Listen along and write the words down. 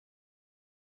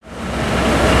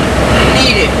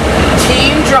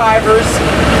drivers,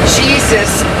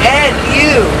 Jesus, and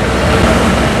you.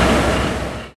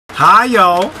 Hi,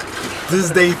 y'all. This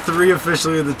is day 3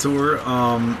 officially of the tour.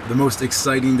 The most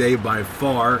exciting day by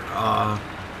far.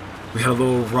 We had a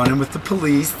little run-in with the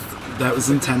police. That was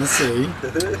in Tennessee.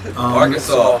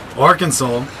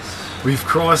 Arkansas. We've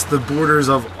crossed the borders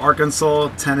of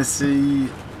Arkansas, Tennessee,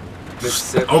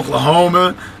 Mississippi.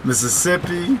 Oklahoma,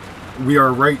 Mississippi. We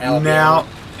are now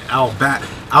Alabama.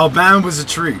 Alabama was a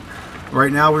treat.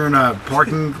 Right now we're in a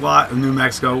parking lot in New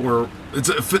Mexico where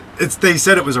they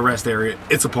said it was a rest area.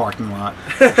 It's a parking lot.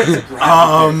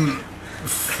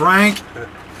 Frank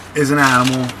is an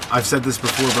animal. I've said this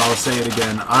before, but I'll say it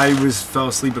again. I fell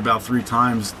asleep about 3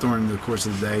 times during the course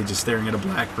of the day, just staring at a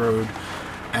black road.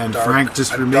 And Frank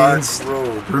just remains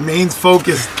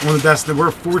focused on the destination.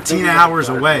 We're 14 hours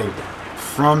away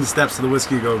from the steps of the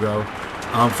Whiskey Go-Go.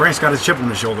 Frank's got his chip on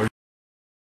his shoulder.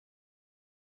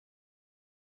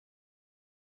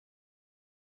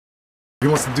 He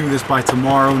wants to do this by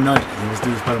tomorrow night.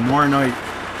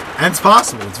 And it's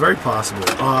possible. It's very possible.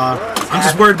 I'm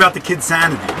just worried about the kid's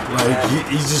sanity. Like,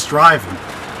 he's just driving.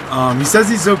 He says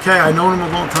he's okay. I've known him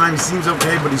a long time. He seems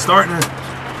okay, but he's starting to...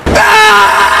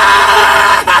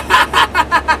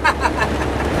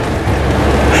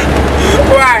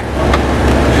 Why?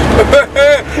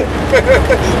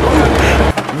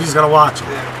 You just gotta watch him.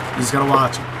 You just gotta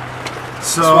watch him.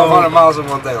 So 1,200 miles in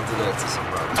one day. I'll do that to somebody.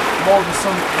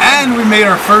 And we made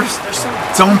our first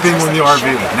dumping on the RV.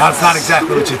 Now it's not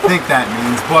exactly what you think that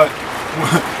means, but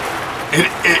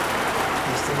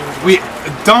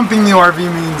dumping the RV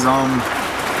means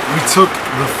we took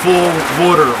the full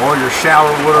water, all your shower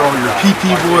water, all your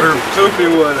pee-pee water,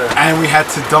 and we had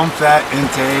to dump that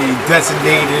into a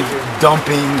designated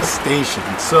dumping station.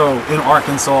 So in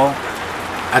Arkansas,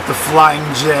 at the Flying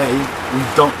J,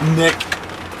 Nick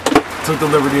took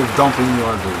the liberty of dumping the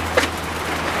RV.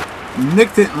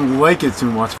 Nick didn't like it too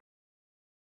much,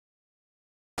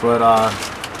 but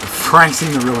Frank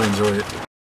seemed to really enjoy it.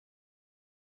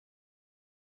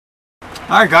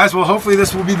 Alright guys, well hopefully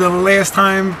this will be the last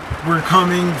time we're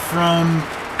coming from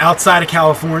outside of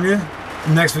California.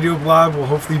 The next video vlog will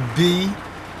hopefully be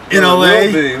in LA.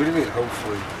 What do you mean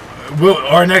hopefully?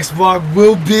 Our next vlog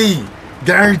will be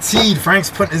guaranteed. Frank's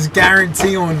putting his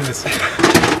guarantee on this.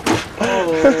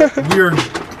 We are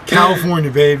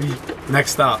California, baby.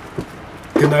 Next stop.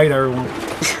 Good night, everyone. Night.